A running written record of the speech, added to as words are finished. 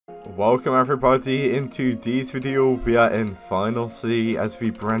welcome everybody. Into this video we are in Final C as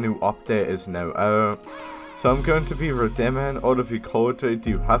the brand new update is now out. So I'm going to be redeeming all of the code I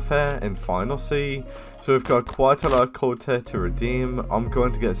do have here in Final C. So we've got quite a lot of code here to redeem. I'm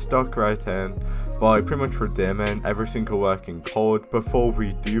going to get stuck right in by pretty much redeeming every single working code. Before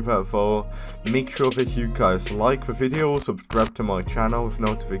we do that though, make sure that you guys like the video, subscribe to my channel with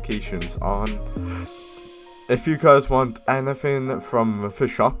notifications on. If you guys want anything from the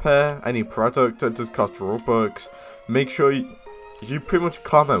shop here, any product that does cost Robux, make sure you pretty much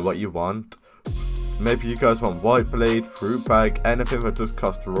comment what you want. Maybe you guys want white blade, fruit bag, anything that does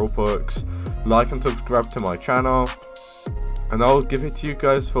cost Robux. Like and subscribe to my channel, and I'll give it to you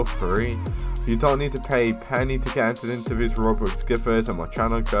guys for free. You don't need to pay a penny to get entered into these Robux giveaways on my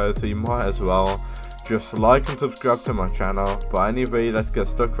channel, guys, so you might as well just like and subscribe to my channel. But anyway, let's get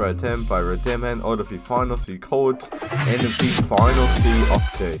stuck right in by redeeming all of the Final C codes in the Final C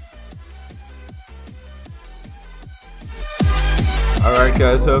update. Alright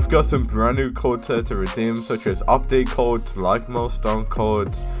guys, so I've got some brand new codes here to redeem, such as update codes, like milestone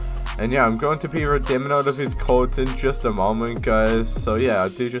codes. And yeah, I'm going to be redeeming all of these codes in just a moment, guys. So yeah, I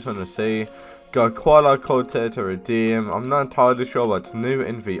do just want to say, got quite a lot of codes here to redeem. I'm not entirely sure what's new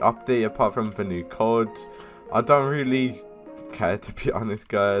in the update apart from the new codes. I don't really care, to be honest,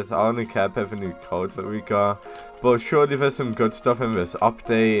 guys. I only care about the new codes that we got. But surely there's some good stuff in this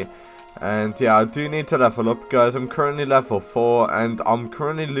update. And yeah, I do need to level up, guys. I'm currently level 4 and I'm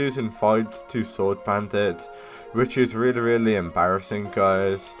currently losing fights to sword bandits, which is really embarrassing,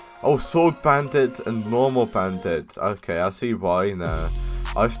 guys. Oh, sword bandits and normal bandits. Okay, I see why now.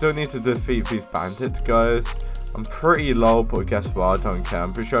 I still need to defeat these bandits, guys. I'm pretty low, but guess what? I don't care.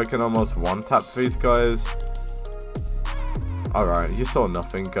 I'm pretty sure I can almost one-tap these guys. Alright, you saw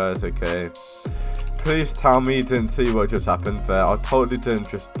nothing, guys. Okay. Please tell me you didn't see what just happened there. I totally didn't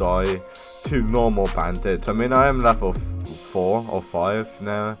just die to normal bandits. I mean, I am level 4 or 5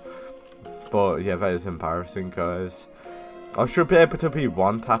 now. But yeah, that is embarrassing, guys. I should be able to be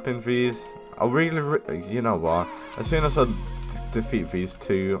one-tapping these. I really, you know what? As soon as I defeat these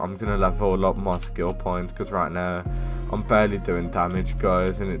two, I'm gonna level up my skill points, because right now I'm barely doing damage,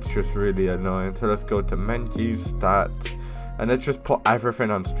 guys, and it's just really annoying. So let's go to menu, stats, and let's just put everything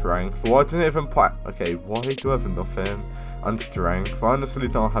on strength. Why didn't I even put, okay, why do I have nothing on strength? I honestly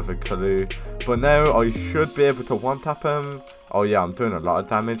don't have a clue, but now I should be able to one-tap him. Oh yeah, I'm doing a lot of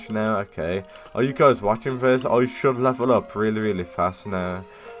damage now. Okay, are you guys watching this? I should level up really fast now.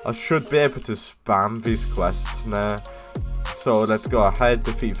 I should be able to spam these quests now. So let's go ahead,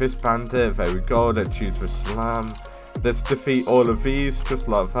 defeat this bandit. There we go. Let's use the slam. Let's defeat all of these just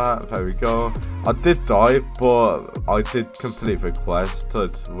like that. There we go. I did die, but I did complete the quest, so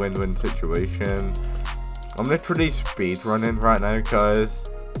it's a win-win situation. I'm literally speed running right now, guys.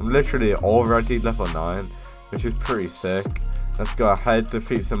 I'm literally already level 9, which is pretty sick. Let's go ahead,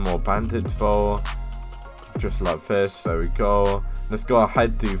 defeat some more bandits though. Just like this. There we go. Let's go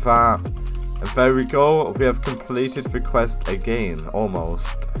ahead, do that. And there we go. We have completed the quest again,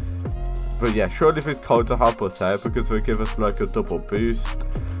 almost. But yeah, surely this code will help us out, because they give us like a double boost.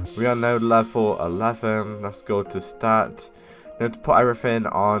 We are now level 11. Let's go to stats. Let's put everything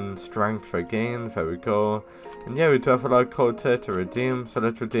on strength again. There we go. And yeah, we do have a lot of codes here to redeem. So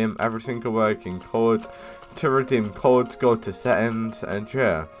let's redeem every single working code. To redeem codes, go to settings, and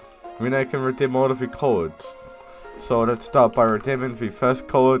yeah, we now can redeem all of the codes. So let's start by redeeming the first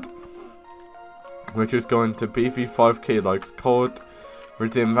code, which is going to be the 5k likes code.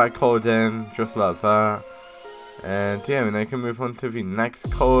 Redeem that code in, just like that. And yeah, we now can move on to the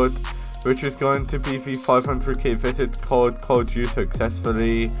next code, which is going to be the 500k visit code. Code used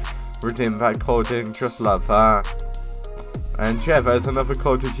successfully. Redeem that code in, just like that. And yeah, there's another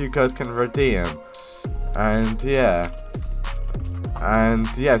code that you guys can redeem. And yeah,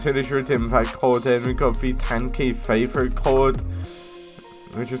 so let's redeem that code in. We got the 10k favorite code,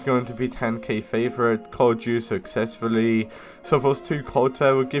 which is going to be 10k favorite. Code used successfully. So those two codes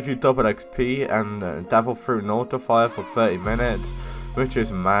there will give you double XP and devil fruit notifier for 30 minutes, which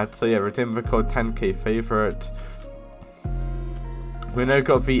is mad. So yeah, redeem the code 10k favorite. We now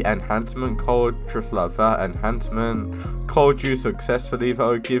got the enhancement code, just like that. Enhancement code used successfully. That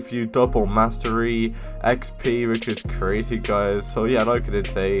will give you double mastery XP, which is crazy, guys. So yeah, like I did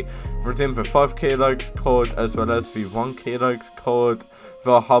say, redeem the 5k likes code as well as the 1k likes code.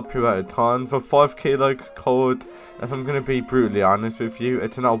 They'll help you out a ton. The 5k likes code, if I'm gonna be brutally honest with you,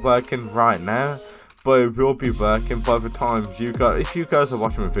 it's not working right now, but it will be working by the time you guys, if you guys are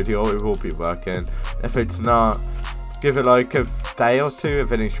watching the video, it will be working. If it's not, give it like a day or two,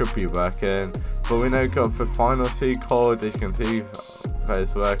 then it should be working. But we now got the Final C code, as you can see. that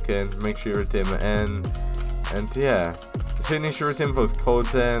is working. Make sure you redeem it in. And yeah, as soon as you redeem those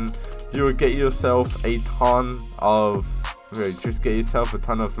codes in, you will get yourself a ton of, just get yourself a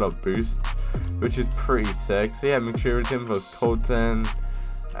ton of like boosts, which is pretty sick. So yeah, make sure you redeem those codes in.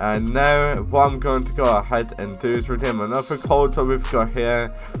 And now what I'm going to go ahead and do is redeem another code that we've got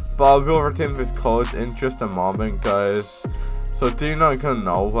here, but I will redeem this code in just a moment, guys, so do not go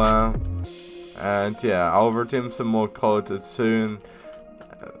nowhere. And yeah, I'll redeem some more codes as soon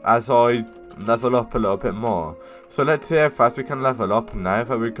as I level up a little bit more. So let's see how fast we can level up now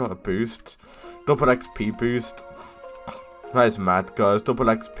that we've got a boost, double XP boost. That is mad, guys. Double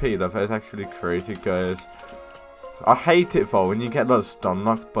XP, that is actually crazy, guys. I hate it though when you get like stun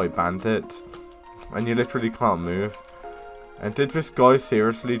locked by bandits and you literally can't move. And did this guy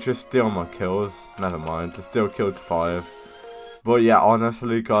seriously just steal my kills? Never mind, I still killed 5. But yeah,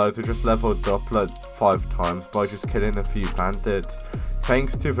 honestly guys, I just leveled up like 5 times by just killing a few bandits,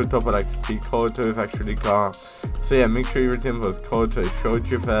 thanks to the double XP code that we've actually got. So yeah, make sure you redeem those codes that I showed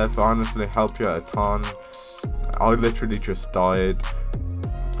you there. They honestly help you out a ton. I literally just died.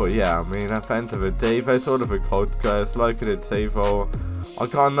 But yeah, I mean, at the end of the day, there's all of the codes, guys. Like I did say though, I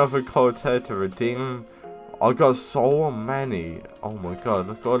got another code here to redeem. I got so many. Oh my god,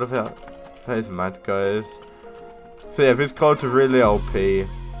 look at all of it. That is mad, guys. So yeah, this code's really OP,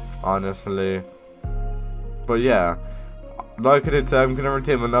 honestly. But yeah, like I did say, I'm going to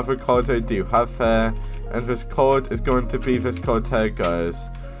redeem another code I do have here. And this code is going to be this code here, guys.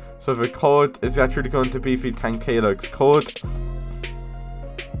 So the code is actually going to be the 10k likes code.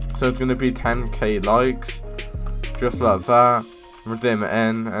 So it's going to be 10k likes, just like that. Redeem it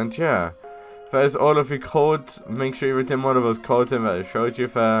in, and yeah, that is all of the codes. Make sure you redeem one of those codes in that I showed you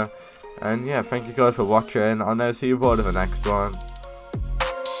there. And yeah, thank you guys for watching. I'll now see you all in the next one.